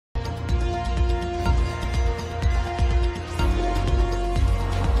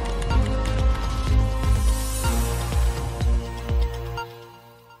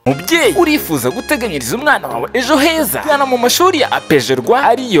mubyeyi urifuza guteganyiriza umwana wawe ejo heza, gana mu mashuri ya apejerwa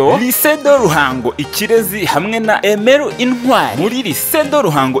ariyo Lycée de Ruhango-IKIREZI hamwe na Emeru Intwari. Muri Lycée de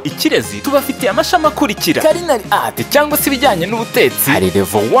Ruhango-IKIREZI tubafitiye amashami akurikira: Culinary Art cyangwa se ibijyanye n'ubutetsi, hari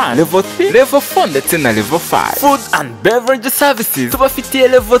level 1, level 3, level 4 ndetse na level 5. Food and Beverage Services tubafitiye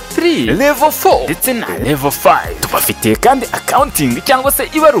level 3, level 4 ndetse na level 5. Tubafitiye kandi accounting cyangwa se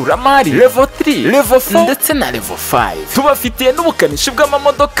ibaruramari level 3, level 4 ndetse na level 5. Tubafitiye n'ubukanishi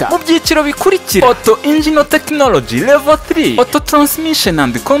bw'amamodoka mu byiciro bikurikira: Auto Engine Technology level 3, Auto Transmission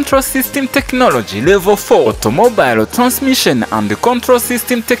and Control System Technology level 4, Automobile Transmission and Control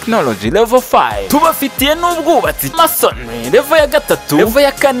System Technology level 5. Tubafitiye n'ubwubatsi masonry level ya 3, level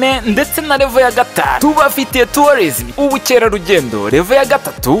ya 4 ndetse na level ya 5. Tubafitiye tourism ubukerarugendo level ya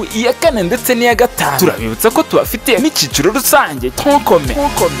 3, iya 4 ndetse n'iya 5. Turabibutsa ko tubafitiye n'icyiciro rusange tonkome.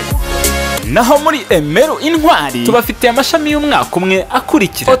 Naho muri Emeru Intwari tubafitiye amashami y'umwaka umwe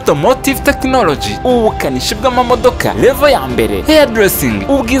akurikira: Automotive Technology ubukanishi bw'amamodoka level ya mbere, Hairdressing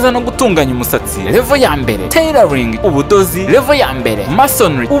ubwiza no gutunganya umusatsi level ya mbere, Tailoring ubudozi level ya mbere,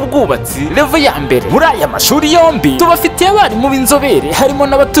 Masonry ubwubatsi level ya mbere. Muri aya mashuri yombi tubafitiye abarimu b'inzobere harimo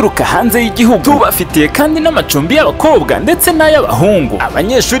n'abaturuka hanze y'igihugu. Tubafitiye kandi n'amacumbi y'abakobwa ndetse n'ay'abahungu.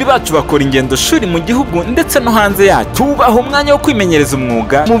 Abanyeshuri bacu bakora ingendo shuri mu gihugu ndetse no hanze yacyo. Tubaha umwanya wo kwimenyereza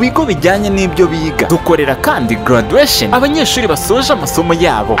umwuga mu bigo bijyanye n'ibyo biga. Dukorera kandi graduation abanyeshuri basoje amasomo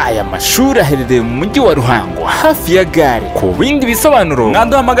yabo. Aya mashuri aherereye mu mujyi wa Ruhango hafi ya gare. Ku bindi bisobanuro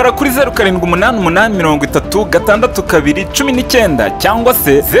mwaduhamagara kuri 0788366219 cyangwa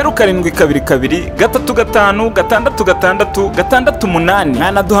se 0722356668.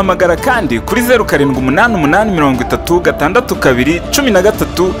 Mwanaduhamagara kandi kuri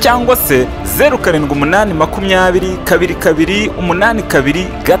 0788366213 cyangwa se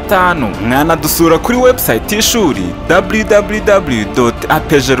 0788202285. Mwanadusura kuri website y'ishuri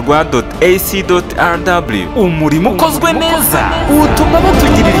www.apejerwa.ac.rw. Umurimo ukozwe neza utuma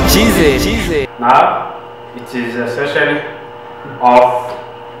batugirira icyizere. Now it is a session of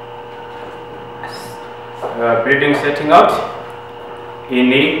building setting out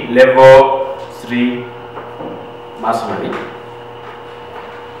in a level 3 masonry.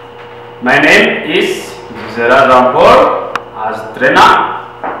 My name is Jean-Paul as trainer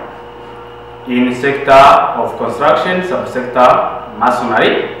in sector of construction, subsector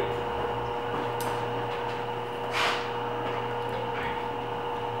masonry.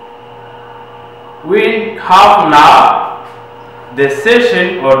 We have now the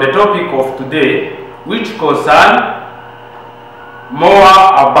session or the topic of today, which concern more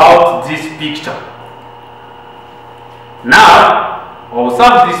about this picture. Now,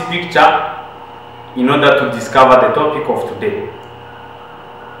 observe this picture in order to discover the topic of today.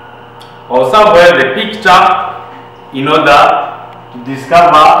 Observe well the picture in order to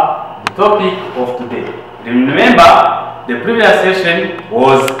discover the topic of today. Remember, the previous session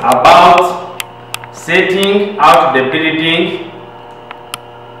was about setting out the building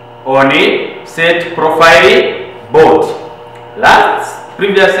on a set profile board. Last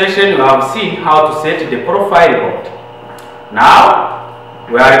previous session we have seen how to set the profile board. Now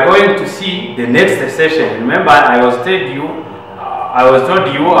we are going to see the next session. Remember, I was told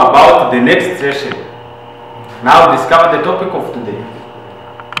you about the next session. Now discover the topic of today.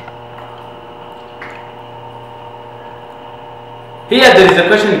 Here there is a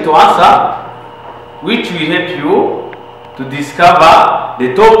question to answer, which will help you to discover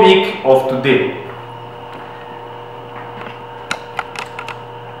the topic of today.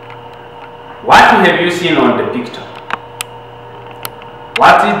 What have you seen on the picture?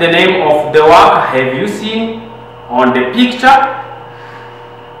 What is the name of the work have you seen on the picture?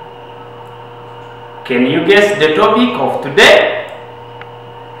 Can you guess the topic of today?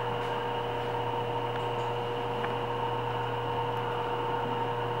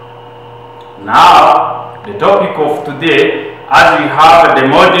 Now, the topic of today, as we have the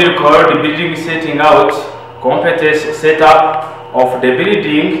module called building setting out, competence setup of the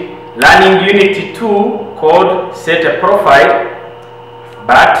building, learning unit 2 called set a profile,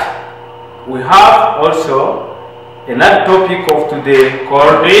 but we have also another topic of today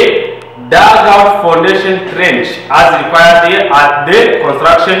called the dugout foundation trench as required at the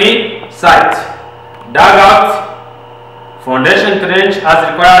construction site. Dugout foundation trench as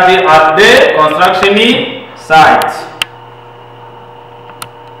required at the construction site.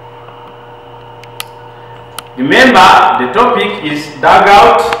 Remember, the topic is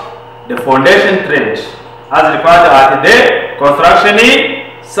dugout, the foundation trench as required at the construction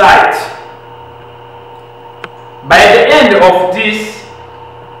site. By the end of this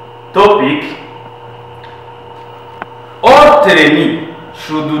topic, all trainees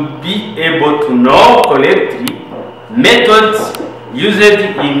should be able to know correctly methods used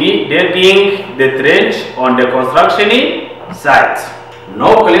in digging the trench on the construction site.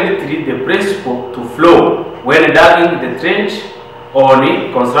 Know correctly the principle to flow when digging the trench on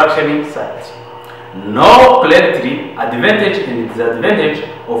the construction site. Know correctly advantage and disadvantage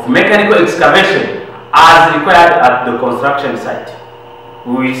of mechanical excavation as required at the construction site.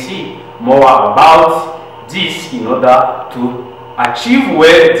 We will see more about this in order to achieve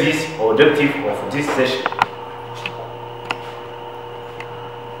well this objective of this session.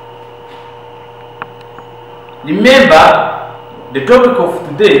 Remember, the topic of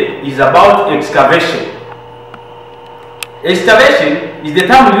today is about excavation. Excavation is the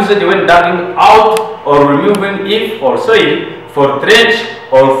term used when digging out or removing earth or soil for trench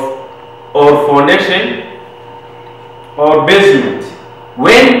or foundation or basement.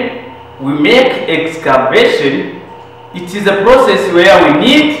 When we make excavation, it is a process where we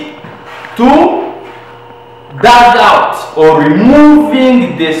need to dig out or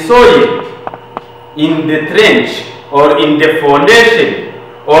removing the soil in the trench or in the foundation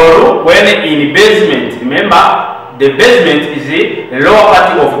or when in basement. Remember, the basement is the lower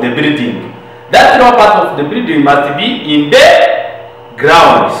part of the building. That lower part of the building must be in the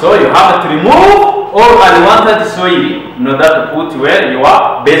ground. So you have to remove all unwanted soil in order to put where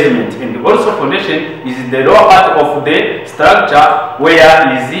your basement. And also foundation is the lower part of the structure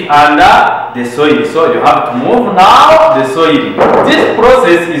where is under the soil. So you have to move now the soil. This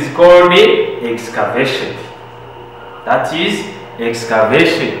process is called the excavation. That is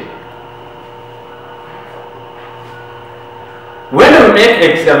excavation. When you make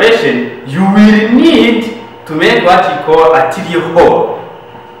excavation, you will need to make what you call a TVET hole.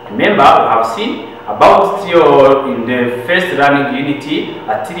 Remember, we have seen about TVET hole in the first running unity,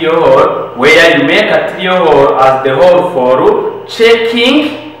 a TVET hole, where you make a TVET hole as the hole for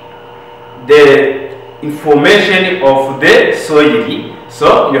checking the information of the soil.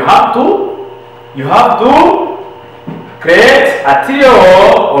 So you have to create a TVET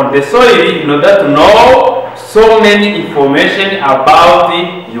hole on the soil in order to know so many information about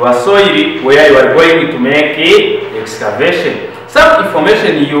your soil where you are going to make excavation. Some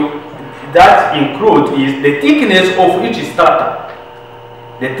information that include is the thickness of each strata.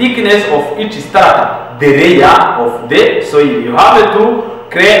 The thickness of each strata, the layer of the soil. You have to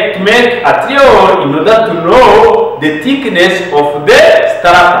make a TVET hole in order to know the thickness of the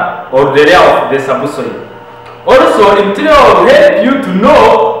strata or the layer of the subsoil. Also, the TVET hole will help you to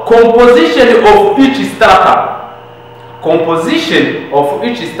know composition of each strata. Composition of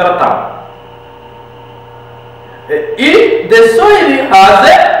each strata. If the soil has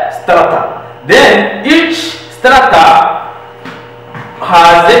a strata, then each strata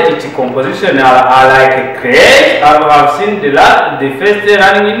has its composition like clay. I have seen the first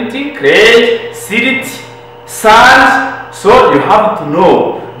running unity, clay, silt, sand. So you have to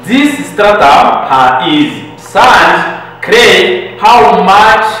know this strata is sand, clay, how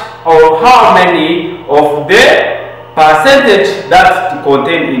much or how many of the percentage that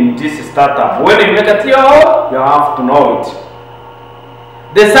contained in this strata. When you make a TVET hole, you have to know it.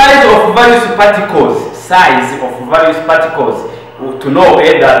 The size of various particles, to know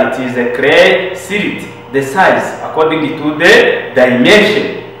whether it is a clay, silt, the size according to the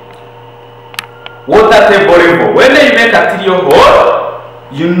dimension. Water table level. When you make a TVET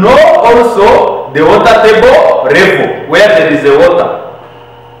hole, you know also the water table level, where there is a water.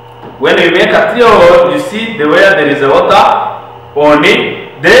 When you make a TVET hole, you see where there is a water on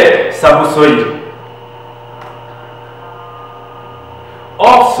the subsoil.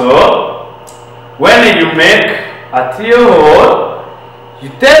 Also, when you make a TVET hole, you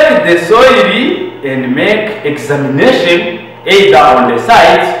take the soil and make examination either on the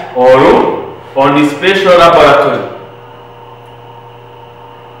site or on the special laboratory.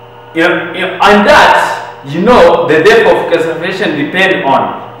 And that, you know, the depth of excavation depends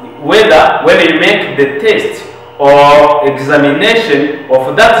on whether when you make the test or examination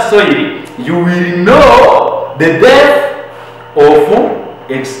of that soil, you will know the depth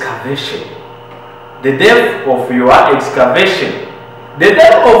of excavation. The depth of your excavation. The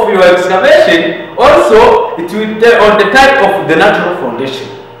depth of your excavation also, it will tell on the type of the natural foundation.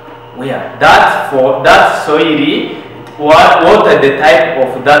 Where that for that soil, what are the type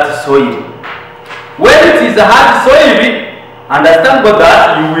of that soil? When it is a hard soil, understand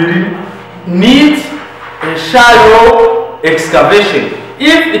that you will need a shallow excavation.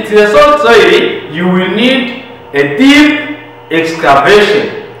 If it is a soft soil, you will need a deep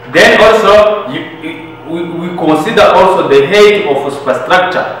excavation. Then also, we consider also the height of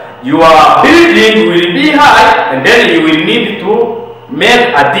superstructure. Your building will be high, and then you will need to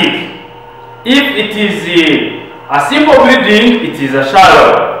make a deep. If it is a simple building, it is a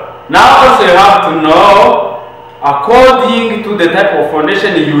shallow. Now also you have to know, according to the type of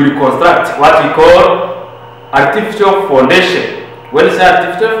foundation you reconstruct, what we call artificial foundation. When we say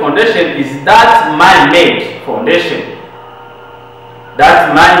artificial foundation, is that man-made foundation.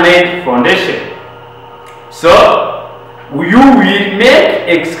 That man-made foundation. So you will make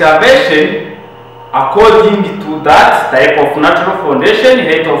excavation according to that type of natural foundation,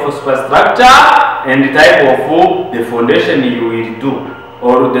 height of superstructure, and the type of the foundation you will do,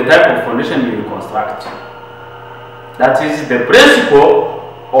 or the type of foundation you will construct. That is the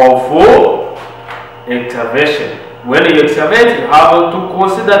principle of excavation. When you excavate, you have to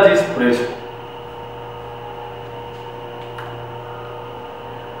consider this principle.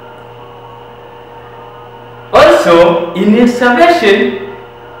 Also, in excavation,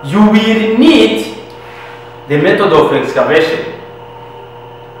 you will need the method of excavation.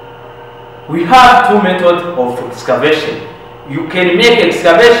 We have two methods of excavation. You can make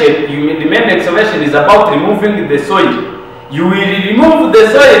excavation, the main excavation is about removing the soil. You will remove the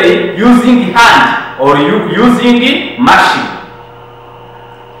soil using hand or using machine.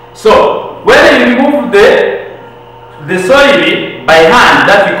 So, when you remove the soil by hand,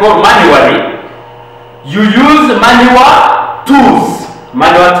 that we call manually, you use manual tools.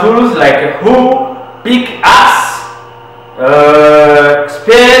 Manual tools like hoe, pickaxe,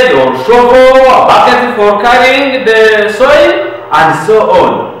 spade or shovel, a bucket for carrying the soil, and so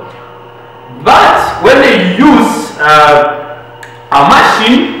on. But when you use a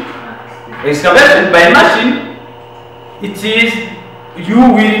machine, excavation by machine, it is, you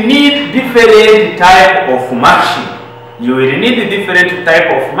will need different type of machine. You will need a different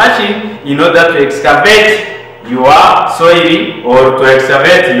type of machine in order to excavate your soil or to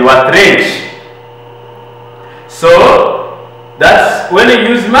excavate your trench. So that's when you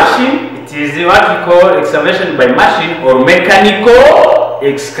use machine, it is what we call excavation by machine or mechanical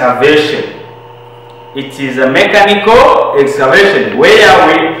excavation. It is a mechanical excavation where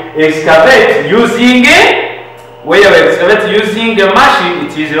we excavate using a machine.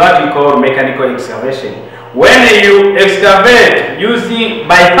 It is what we call mechanical excavation. When you excavate using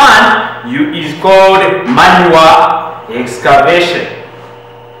by hand, is called manual excavation.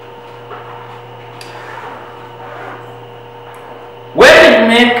 When you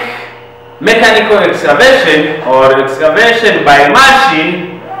make mechanical excavation or excavation by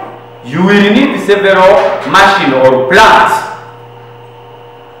machine, you will need several machine or plants.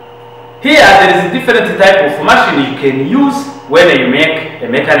 Here there is a different type of machine you can use when you make a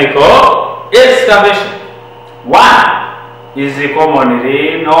mechanical excavation. One is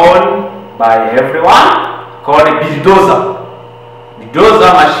commonly known by everyone, called a bulldozer.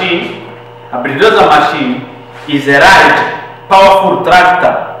 Bulldozer machine. A bulldozer machine is a large, powerful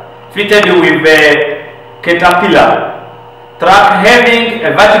tractor fitted with a caterpillar truck having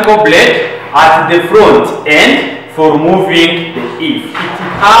a vertical blade at the front end for moving the eave. It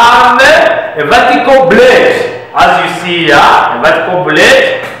has a vertical blade, as you see here, a vertical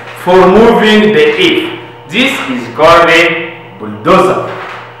blade for moving the eave. This is called a bulldozer.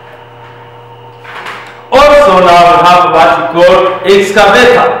 Also now we have what we call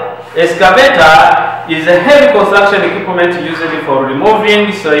excavator. Excavator is a heavy construction equipment used for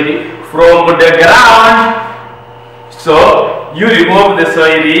removing soil from the ground. So you remove the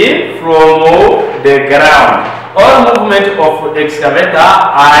soil from the ground. All movement of excavator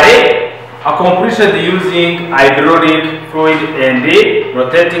are accomplished using hydraulic fluid and the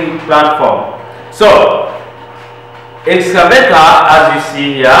rotating platform. So excavator, as you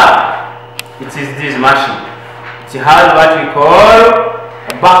see here, it is this machine. It has what we call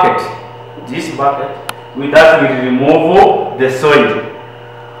a bucket. This bucket, with that will remove the soil.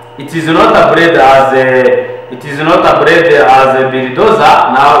 It is not a blade as a bulldozer.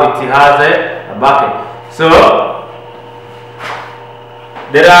 Now it has a bucket. So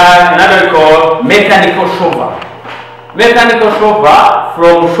there are another called mechanical shovel. Mechanical shovel,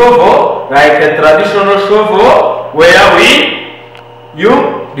 from shovel, like a traditional shovel, where you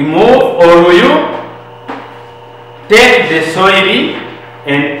remove or you take the soil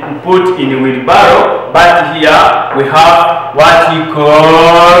and put in wheelbarrow. But here we have what we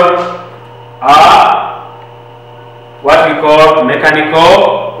call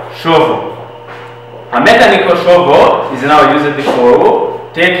mechanical shovel. A mechanical shovel is now used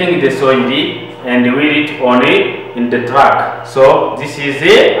for taking the soil and wheel it on in the truck. So this is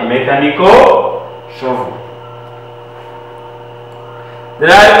a mechanical shovel. There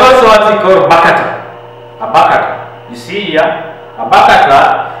are also what we call bucket. A bucket. You see here, a bucket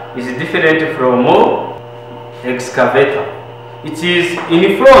is different from excavator. it is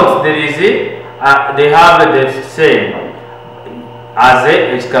in front there is they have the same as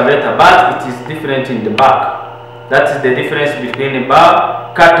a excavator, but it is different in the back. That is the difference between the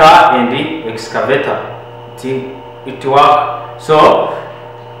back cutter and the excavator. It works. So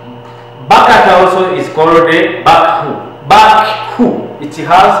back cutter also is called a back hoe. Back hoe. It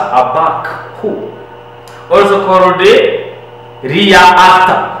has a back hoe. Also called the rear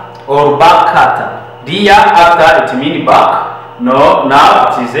after or back cutter. Rear after it means back. No,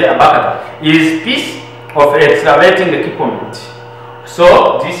 now it is a back cutter. It is piece of excavating equipment.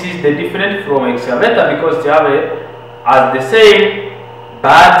 So this is the difference from excavator because they have as the same,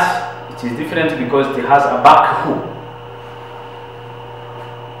 but it is different because it has a back hoe.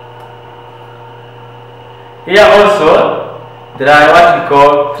 Here also there are what we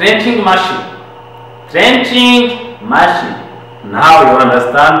call trenching machine. Trenching machine. Now you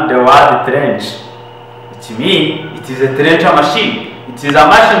understand the word trench. It means it is a trencher machine. It is a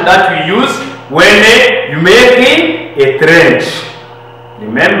machine that we use when you make a trench.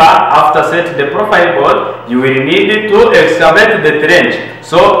 Remember, after setting the profile board, you will need to excavate the trench.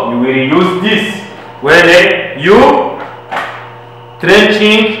 So you will use this when you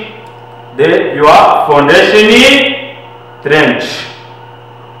trenching your foundation trench.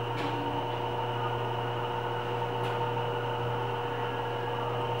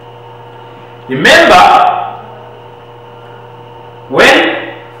 Remember, when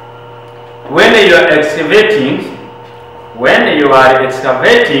you are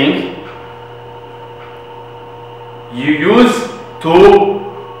excavating, you use two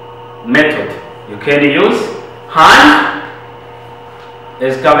methods. You can use hand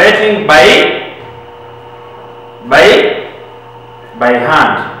excavating by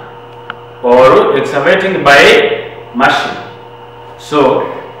hand or excavating by machine. So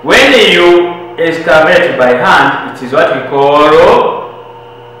when you excavate by hand, it is what we call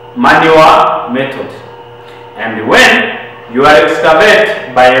manual method, and when you are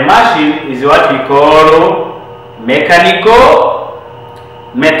excavate by a machine is what we call mechanical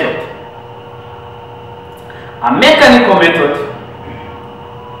method. A mechanical method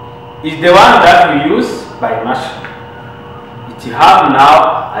is the one that we use by machine. It has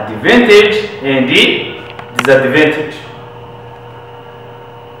now advantage and disadvantage.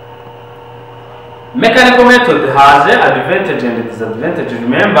 Mechanical method has an advantage and disadvantage.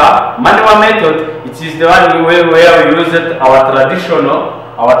 Remember, manual method, it is the one where we use our traditional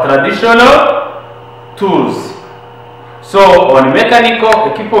tools. So on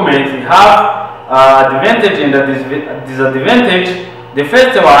mechanical equipment, we have advantage and disadvantage. The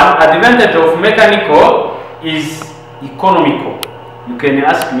first one, advantage of mechanical is economical. You can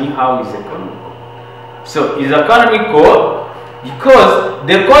ask me how is economical. So is economical because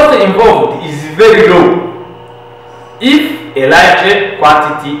the cost involved is very low if a large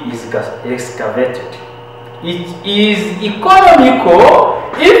quantity is excavated. It is economical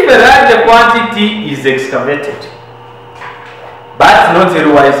if a large quantity is excavated, but not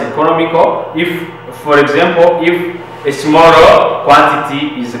otherwise economical if, for example, if a smaller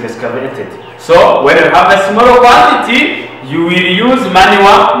quantity is excavated. So when you have a smaller quantity, you will use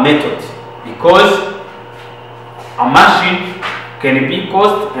manual method because a machine can be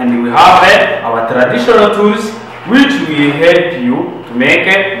cost, and we have our traditional tools which will help you to make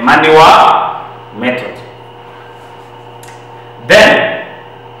a manual method. Then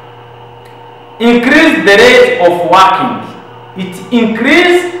increase the rate of working. It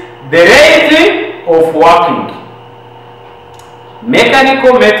increases the rate of working.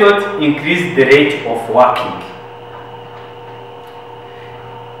 Mechanical method increase the rate of working.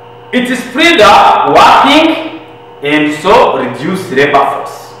 It is spreader working and so reduce labor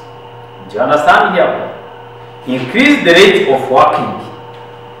force. Do you understand here? Increase the rate of working.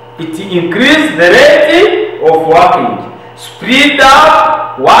 It increase the rate of working. Speed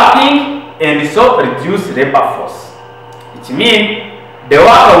up working and so reduce labor force. It means the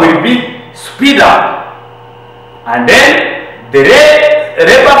worker will be speed up and then the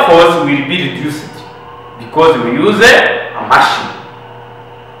labor force will be reduced because we use a machine.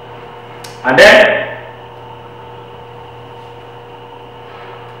 And then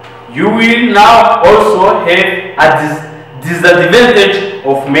you will now also have a disadvantage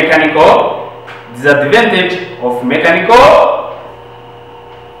of mechanical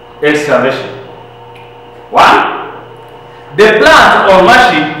excavation. One, the plant or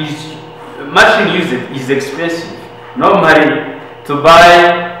machine used is expensive. Normally, to buy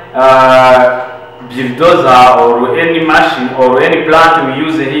bulldozer or any machine or any plant we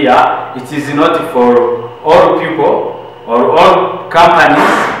use here, it is not for all people or all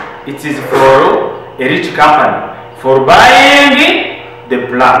companies. It is for a rich company. for buying the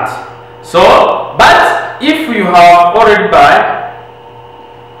plant. So, but if you have already buy,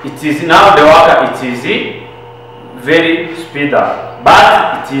 it is now the worker, it is very speed up.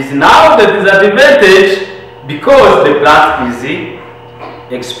 But it is now the disadvantage because the plant is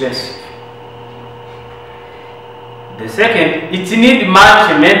expensive. The second, it needs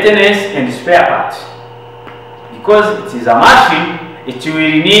much maintenance and spare parts. Because it is a machine, it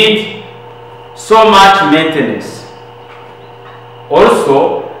will need so much maintenance.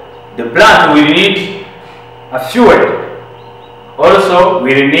 Also, the plant will need a fuel. Also,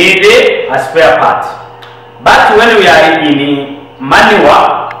 we will need a spare part. But when we are in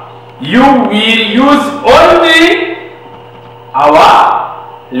manual, you will use only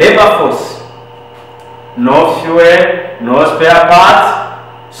our labor force. No fuel, no spare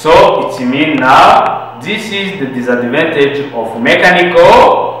parts. So it means now this is the disadvantage of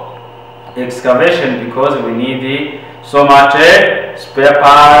mechanical excavation because we need so much spare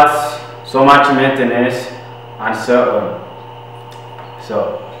parts, so much maintenance, and so on.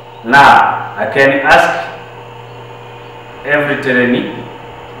 So now I can ask every trainee,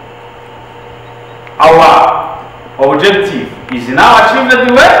 our objective is now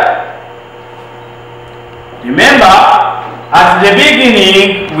achieved well. Remember, at the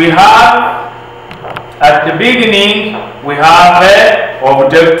beginning we have an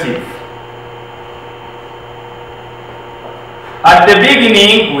objective. At the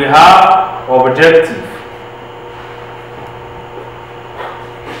beginning we have objective.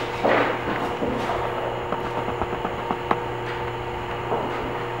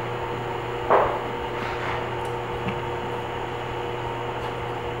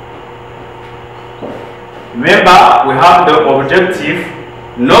 Remember, we have the objective,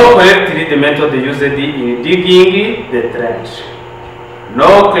 no correctly the method used in digging the trench.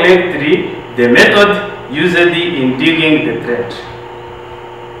 No correctly the method used in digging the trench.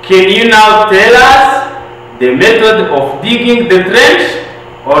 Can you now tell us the method of digging the trench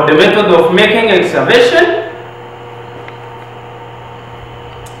or the method of making excavation?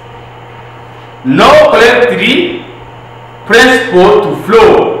 No correctly principle to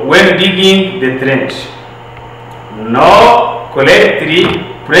flow when digging the trench. No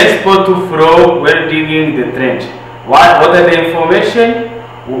collective principle to flow when digging the trench. What are the information?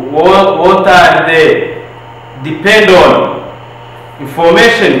 What are the depend on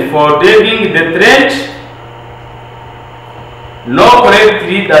information for digging the trench? No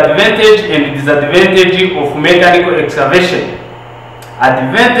correctly the advantage and disadvantage of mechanical excavation.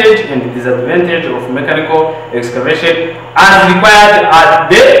 Advantage and disadvantage of mechanical excavation as required at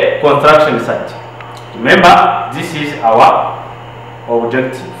the construction site. Remember, this is our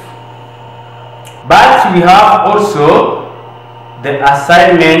objective. But we have also the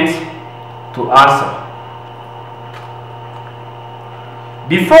assignment to answer.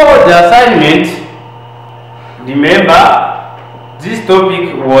 Before the assignment, remember, this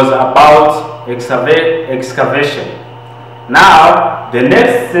topic was about excavation. Now, the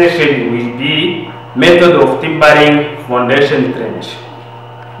next session will be method of timbering foundation trench.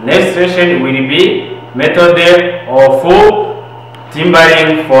 Next session will be method of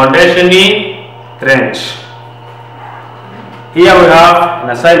timbering foundation trench. Here we have an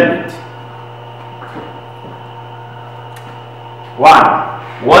assignment.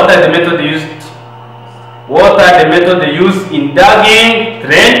 1. What are the methods used? What are the methods used in digging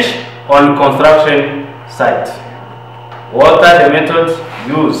trench on construction site? What are the methods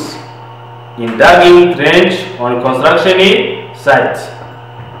used in digging trench on construction site?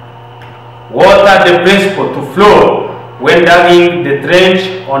 What are the principles to flow when digging the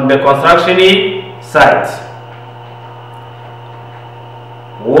trench on the construction site?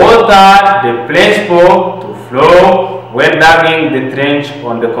 What are the principles to flow when digging the trench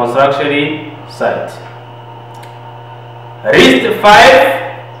on the construction site? List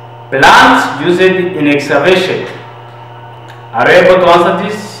 5 plants used in excavation. Are you able to answer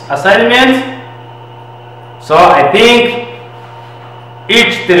this assignment? So I think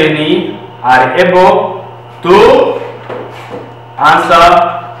each trainee are able to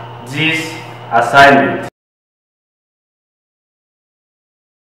answer this assignment.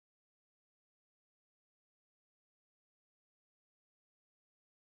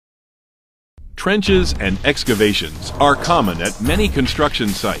 Trenches and excavations are common at many construction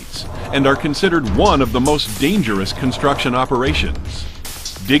sites and are considered one of the most dangerous construction operations.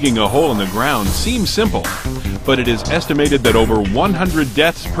 Digging a hole in the ground seems simple, but it is estimated that over 100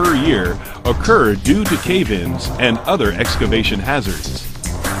 deaths per year occur due to cave-ins and other excavation hazards.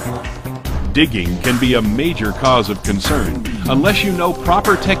 Digging can be a major cause of concern unless you know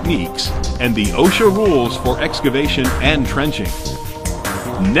proper techniques and the OSHA rules for excavation and trenching.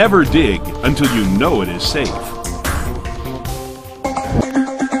 Never dig until you know it is safe.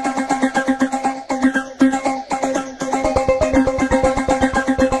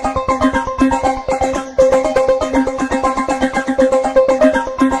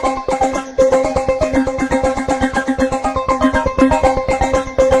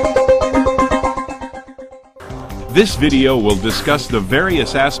 This video will discuss the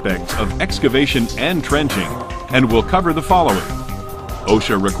various aspects of excavation and trenching and will cover the following: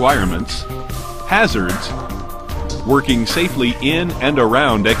 OSHA requirements, hazards, working safely in and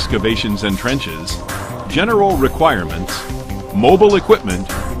around excavations and trenches, general requirements, mobile equipment,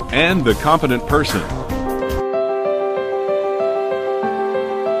 and the competent person.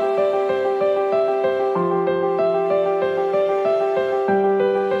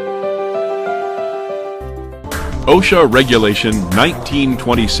 OSHA Regulation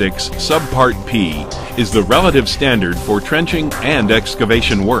 1926 Subpart P is the relative standard for trenching and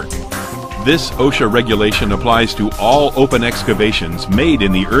excavation work. This OSHA regulation applies to all open excavations made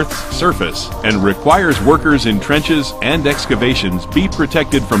in the Earth's surface and requires workers in trenches and excavations be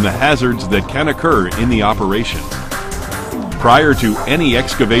protected from the hazards that can occur in the operation. Prior to any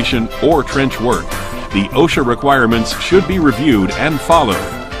excavation or trench work, the OSHA requirements should be reviewed and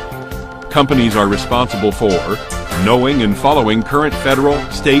followed. Companies are responsible for knowing and following current federal,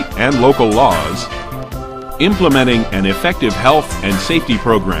 state, and local laws, implementing an effective health and safety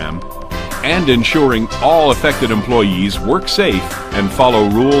program, and ensuring all affected employees work safe and follow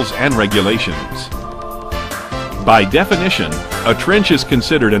rules and regulations. By definition, a trench is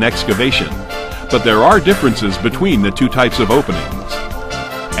considered an excavation, but there are differences between the two types of openings.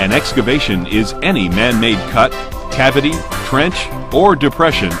 An excavation is any man-made cut, cavity, trench, or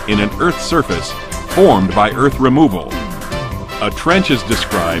depression in an Earth's surface formed by earth removal. A trench is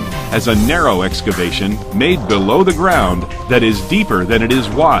described as a narrow excavation made below the ground that is deeper than it is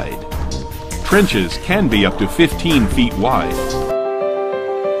wide. Trenches can be up to 15 feet wide.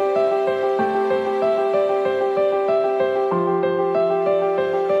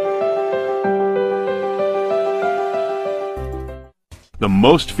 The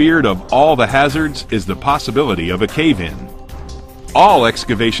most feared of all the hazards is the possibility of a cave-in. All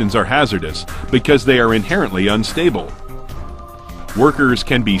excavations are hazardous because they are inherently unstable. Workers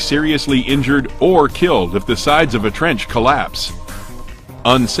can be seriously injured or killed if the sides of a trench collapse.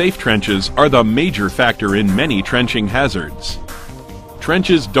 Unsafe trenches are the major factor in many trenching hazards.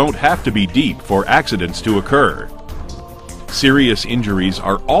 Trenches don't have to be deep for accidents to occur. Serious injuries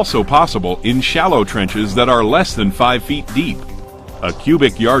are also possible in shallow trenches that are less than 5 feet deep. A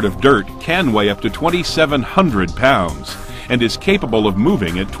cubic yard of dirt can weigh up to 2,700 pounds and is capable of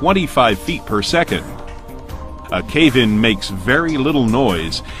moving at 25 feet per second. A cave-in makes very little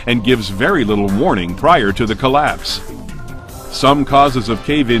noise and gives very little warning prior to the collapse. Some causes of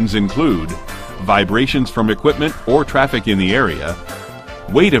cave-ins include vibrations from equipment or traffic in the area,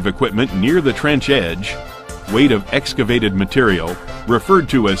 weight of equipment near the trench edge, weight of excavated material, referred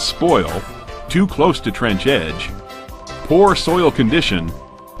to as spoil, too close to trench edge, poor soil condition,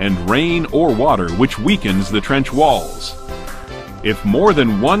 and rain or water which weakens the trench walls. If more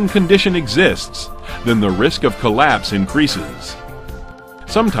than one condition exists, then the risk of collapse increases.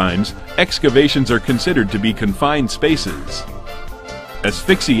 Sometimes, excavations are considered to be confined spaces.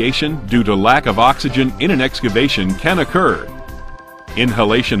 Asphyxiation due to lack of oxygen in an excavation can occur.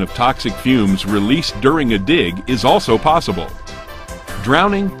 Inhalation of toxic fumes released during a dig is also possible.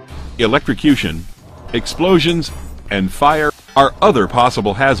 Drowning, electrocution, explosions, and fire are other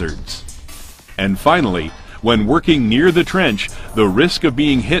possible hazards. And finally, when working near the trench, the risk of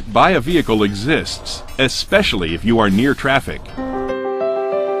being hit by a vehicle exists, especially if you are near traffic.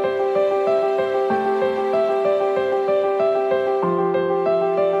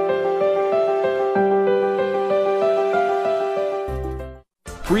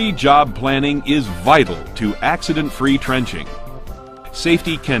 Pre-job planning is vital to accident-free trenching.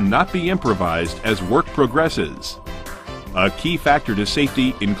 Safety cannot be improvised as work progresses. A key factor to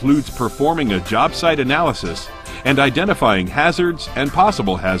safety includes performing a job site analysis and identifying hazards and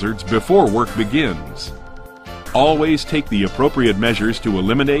possible hazards before work begins. Always take the appropriate measures to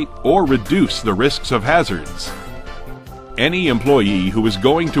eliminate or reduce the risks of hazards. Any employee who is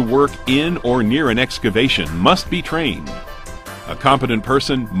going to work in or near an excavation must be trained. A competent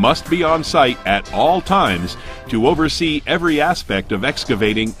person must be on site at all times to oversee every aspect of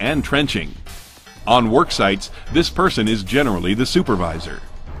excavating and trenching. On work sites, this person is generally the supervisor.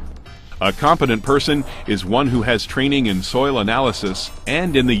 A competent person is one who has training in soil analysis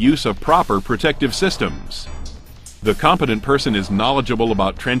and in the use of proper protective systems. The competent person is knowledgeable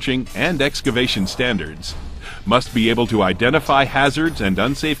about trenching and excavation standards, must be able to identify hazards and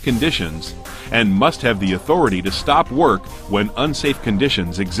unsafe conditions, and must have the authority to stop work when unsafe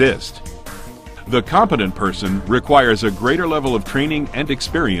conditions exist. The competent person requires a greater level of training and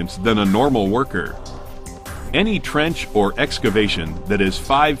experience than a normal worker. Any trench or excavation that is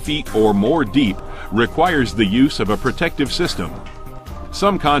 5 feet or more deep requires the use of a protective system.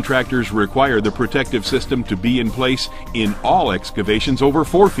 Some contractors require the protective system to be in place in all excavations over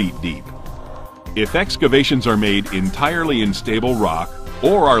 4 feet deep. If excavations are made entirely in stable rock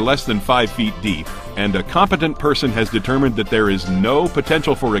or are less than 5 feet deep, and a competent person has determined that there is no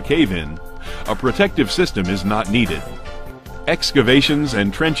potential for a cave-in, a protective system is not needed. Excavations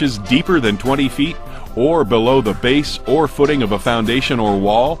and trenches deeper than 20 feet or below the base or footing of a foundation or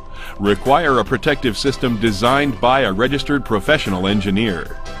wall require a protective system designed by a registered professional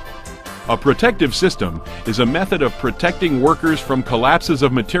engineer. A protective system is a method of protecting workers from collapses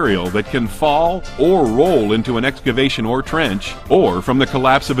of material that can fall or roll into an excavation or trench, or from the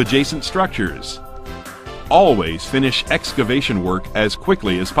collapse of adjacent structures. Always finish excavation work as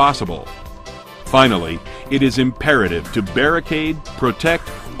quickly as possible. Finally, it is imperative to barricade,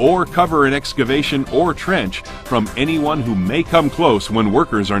 protect, or cover an excavation or trench from anyone who may come close when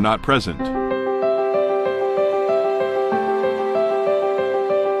workers are not present.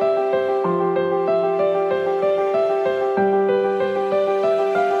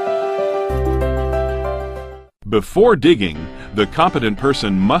 Before digging, the competent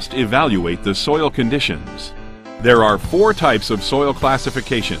person must evaluate the soil conditions. There are 4 types of soil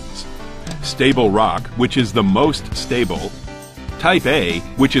classifications: stable rock, which is the most stable; Type A,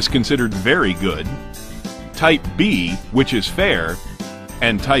 which is considered very good; Type B, which is fair;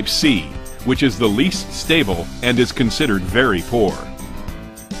 and Type C, which is the least stable and is considered very poor.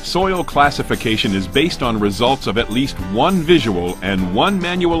 Soil classification is based on results of at least 1 visual and 1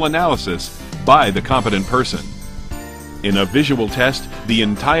 manual analysis by the competent person. In a visual test, the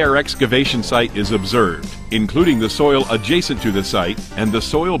entire excavation site is observed, including the soil adjacent to the site and the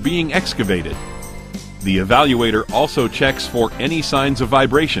soil being excavated. The evaluator also checks for any signs of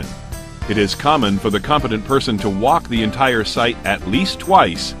vibration. It is common for the competent person to walk the entire site at least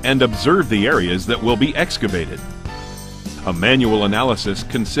twice and observe the areas that will be excavated. A manual analysis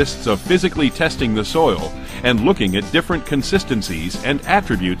consists of physically testing the soil and looking at different consistencies and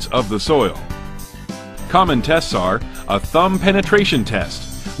attributes of the soil. Common tests are a thumb penetration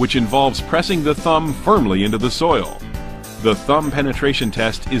test, which involves pressing the thumb firmly into the soil. The thumb penetration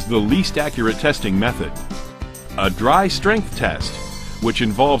test is the least accurate testing method. A dry strength test, which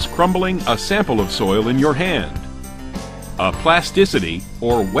involves crumbling a sample of soil in your hand. A plasticity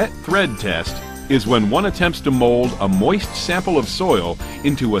or wet thread test is when one attempts to mold a moist sample of soil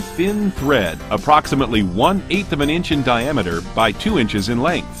into a thin thread approximately 1/8 of an inch in diameter by 2 inches in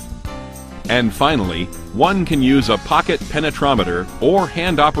length. And finally, one can use a pocket penetrometer or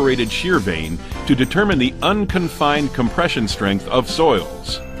hand-operated shear vane to determine the unconfined compression strength of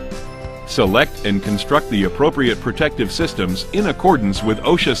soils. Select and construct the appropriate protective systems in accordance with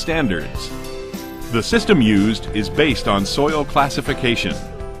OSHA standards. The system used is based on soil classification.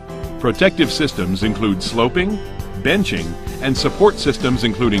 Protective systems include sloping, benching, and support systems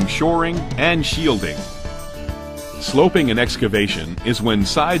including shoring and shielding. Sloping an excavation is when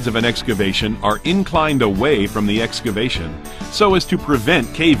sides of an excavation are inclined away from the excavation so as to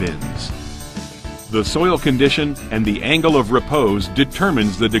prevent cave-ins. The soil condition and the angle of repose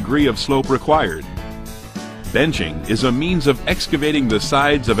determines the degree of slope required. Benching is a means of excavating the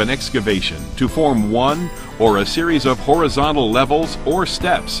sides of an excavation to form one or a series of horizontal levels or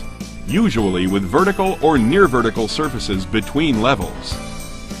steps, usually with vertical or near vertical surfaces between levels.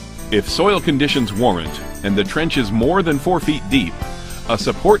 If soil conditions warrant and the trench is more than 4 feet deep, a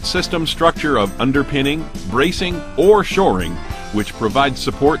support system structure of underpinning, bracing, or shoring, which provides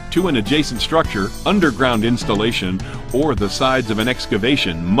support to an adjacent structure, underground installation, or the sides of an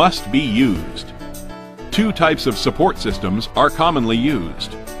excavation must be used. 2 types of support systems are commonly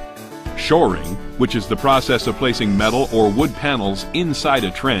used. Shoring, which is the process of placing metal or wood panels inside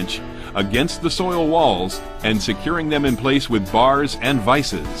a trench, against the soil walls and securing them in place with bars and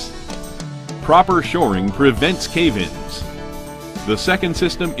vices. Proper shoring prevents cave-ins. The second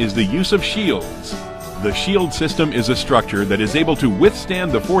system is the use of shields. The shield system is a structure that is able to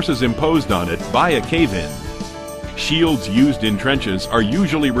withstand the forces imposed on it by a cave-in. Shields used in trenches are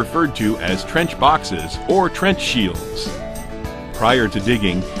usually referred to as trench boxes or trench shields. Prior to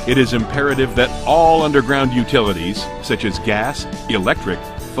digging, it is imperative that all underground utilities, such as gas, electric,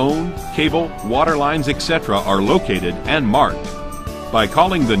 phone, cable, water lines, etc. are located and marked. By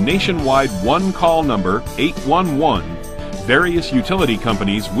calling the nationwide one-call number 811, various utility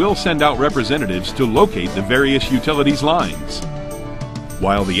companies will send out representatives to locate the various utilities lines.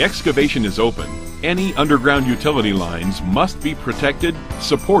 While the excavation is open, any underground utility lines must be protected,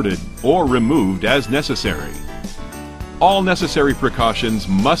 supported, or removed as necessary. All necessary precautions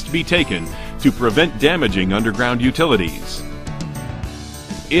must be taken to prevent damaging underground utilities.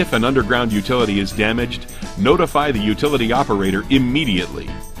 If an underground utility is damaged, notify the utility operator immediately.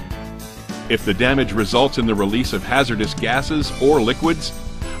 If the damage results in the release of hazardous gases or liquids,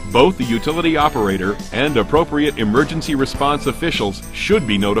 both the utility operator and appropriate emergency response officials should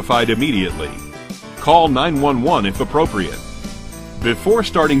be notified immediately. Call 911 if appropriate. Before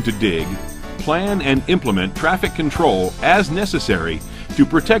starting to dig, plan and implement traffic control as necessary to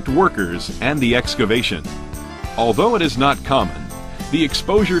protect workers and the excavation. Although it is not common, the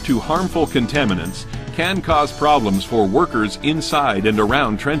exposure to harmful contaminants can cause problems for workers inside and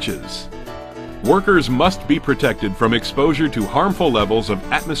around trenches. Workers must be protected from exposure to harmful levels of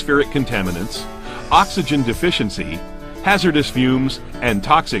atmospheric contaminants, oxygen deficiency, hazardous fumes, and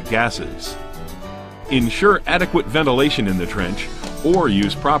toxic gases. Ensure adequate ventilation in the trench or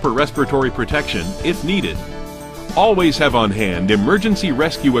use proper respiratory protection if needed. Always have on hand emergency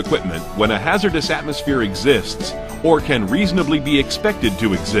rescue equipment when a hazardous atmosphere exists or can reasonably be expected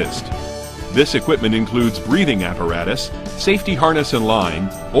to exist. This equipment includes breathing apparatus, safety harness and line,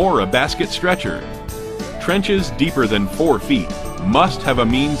 or a basket stretcher. Trenches deeper than 4 feet must have a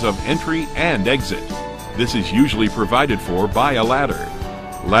means of entry and exit. This is usually provided for by a ladder.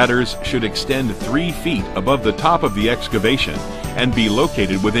 Ladders should extend 3 feet above the top of the excavation and be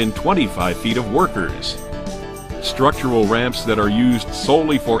located within 25 feet of workers. Structural ramps that are used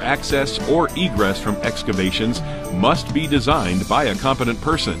solely for access or egress from excavations must be designed by a competent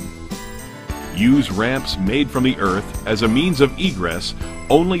person. Use ramps made from the earth as a means of egress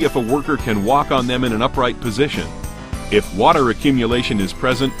only if a worker can walk on them in an upright position. If water accumulation is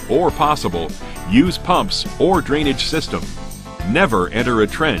present or possible, use pumps or drainage system. Never enter a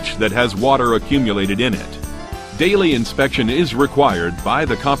trench that has water accumulated in it. Daily inspection is required by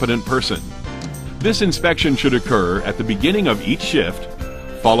the competent person. This inspection should occur at the beginning of each shift,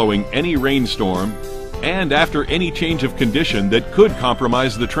 following any rainstorm, and after any change of condition that could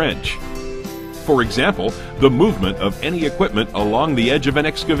compromise the trench. For example, the movement of any equipment along the edge of an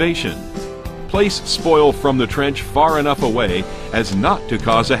excavation. Place spoil from the trench far enough away as not to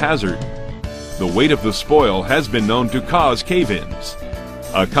cause a hazard. The weight of the spoil has been known to cause cave-ins.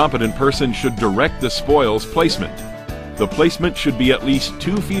 A competent person should direct the spoil's placement. The placement should be at least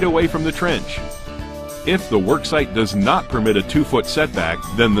 2 feet away from the trench. If the worksite does not permit a 2-foot setback,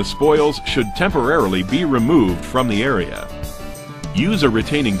 then the spoils should temporarily be removed from the area. Use a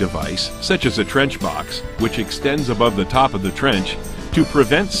retaining device, such as a trench box, which extends above the top of the trench, to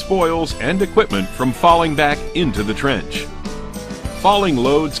prevent spoils and equipment from falling back into the trench. Falling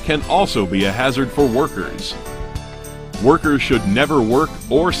loads can also be a hazard for workers. Workers should never work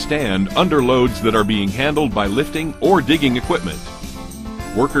or stand under loads that are being handled by lifting or digging equipment.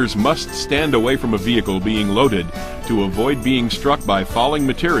 Workers must stand away from a vehicle being loaded to avoid being struck by falling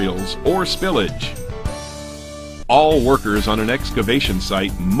materials or spillage. All workers on an excavation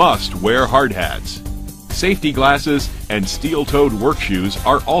site must wear hard hats. Safety glasses and steel-toed work shoes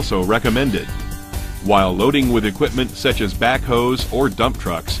are also recommended. While loading with equipment such as backhoes or dump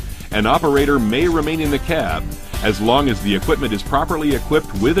trucks, an operator may remain in the cab as long as the equipment is properly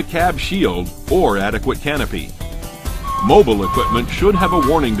equipped with a cab shield or adequate canopy. Mobile equipment should have a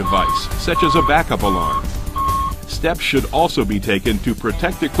warning device, such as a backup alarm. Steps should also be taken to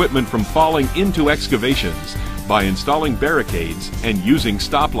protect equipment from falling into excavations by installing barricades and using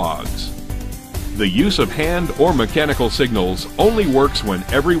stop logs. The use of hand or mechanical signals only works when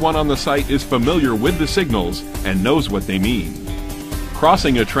everyone on the site is familiar with the signals and knows what they mean.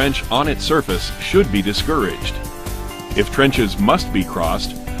 Crossing a trench on its surface should be discouraged. If trenches must be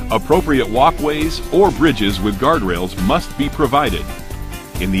crossed, appropriate walkways or bridges with guardrails must be provided.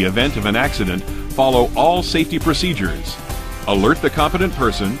 In the event of an accident, follow all safety procedures. Alert the competent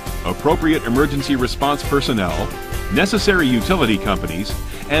person, appropriate emergency response personnel, necessary utility companies,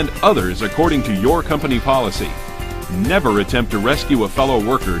 and others according to your company policy. Never attempt to rescue a fellow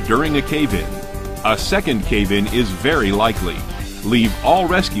worker during a cave-in. A second cave-in is very likely. Leave all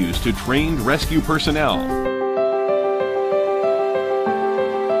rescues to trained rescue personnel.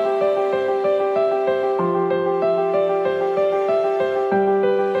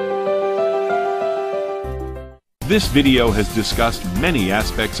 This video has discussed many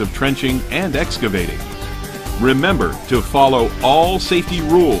aspects of trenching and excavating. Remember to follow all safety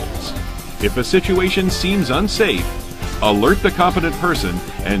rules. If a situation seems unsafe, alert the competent person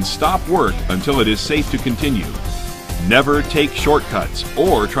and stop work until it is safe to continue. Never take shortcuts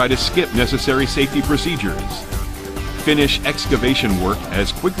or try to skip necessary safety procedures. Finish excavation work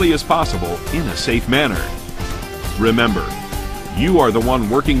as quickly as possible in a safe manner. Remember, you are the one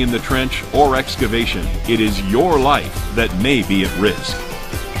working in the trench or excavation. It is your life that may be at risk.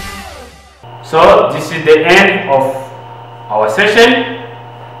 So this is the end of our session.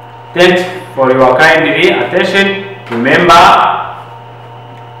 Thanks for your kind attention. Remember,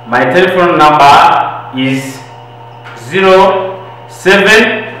 my telephone number is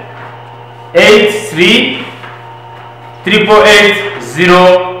 0783 888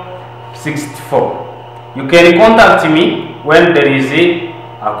 You can contact me when there is a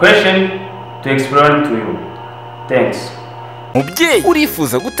question to explain to you. Thanks. Mubyeyi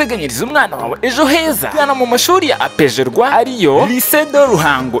urifuza guteganyiriza umwana wawe ejo heza, gana mu mashuri ya apejerwa ariyo Lycée de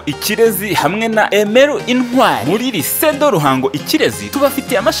Ruhango-IKIREZI hamwe na Emeru Intwari. Muri Lycée de Ruhango-IKIREZI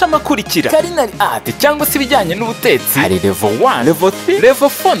tubafitiye amashami akurikira: Culinary Art cyangwa se ibijyanye n'ubutetsi, hari level 1, level 3, level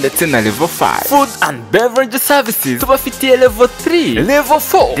 4 ndetse na level 5. Food and Beverage Services tubafitiye level 3, level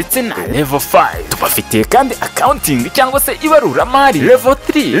 4 ndetse na level 5. Tubafitiye kandi Accounting cyangwa se ibaruramari level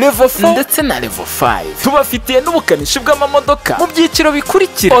 3, level 4 ndetse na level 5. Tubafitiye n'ubukanishi bw'amamodoka mu byiciro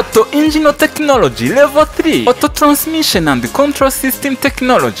bikurikira: Auto Engine Technology level 3, Auto Transmission and Control System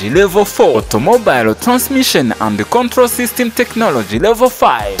Technology level 4, Automobile Transmission and Control System Technology level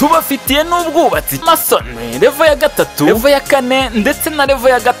 5. Tubafitiye n'ubwubatsi Masonry level ya 3, level ya 4 ndetse na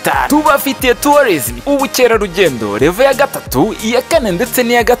level ya 5. Tubafitiye Tourism ubukerarugendo level ya 3, iya 4 ndetse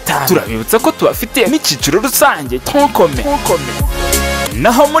n'iya 5. Turabibutsa ko tubafitiye n'icyiciro rusange Tonkome.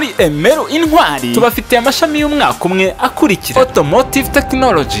 Naho muri Emeru Intwari tubafitiye amashami y'umwaka umwe akurikira: Automotive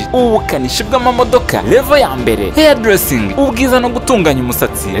Technology ubukanishi bw'amamodoka level ya mbere, Hairdressing ubwiza no gutunganya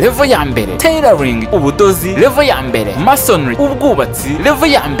umusatsi level ya mbere, Tailoring ubudozi level ya mbere, Masonry ubwubatsi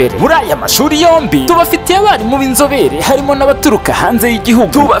level ya mbere. Muri aya mashuri yombi tubafitiye abarimu b'inzobere harimo n'abaturuka hanze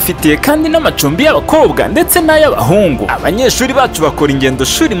y'igihugu. Tubafitiye kandi n'amacumbi y'abakobwa ndetse n'ay'abahungu. Abanyeshuri bacu bakora ingendo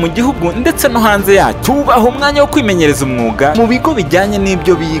shuri mu gihugu ndetse no hanze yacyo. Tubaha umwanya wo kwimenyereza umwuga mu bigo bijyanye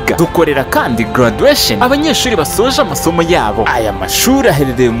n'ibyo biga. Dukorera kandi graduation abanyeshuri basoje amasomo yabo. Aya mashuri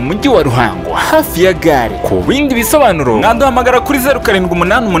aherereye mu mujyi wa Ruhango hafi ya gare. Ku bindi bisobanuro mwaduhamagara kuri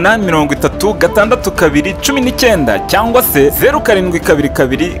 0788636219 cyangwa se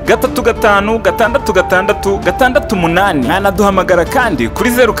 0722356668. Mwanaduhamagara kandi kuri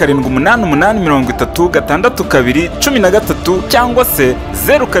 0788336213 cyangwa se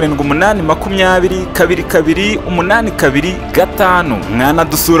 0788202285.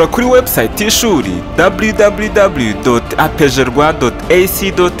 Mwanadusura kuri website y'ishuri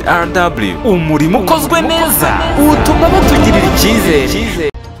www.apejerwa.ac.rw. Umurimo ukozwe neza utuma batugirira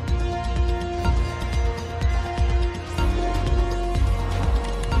icyizere.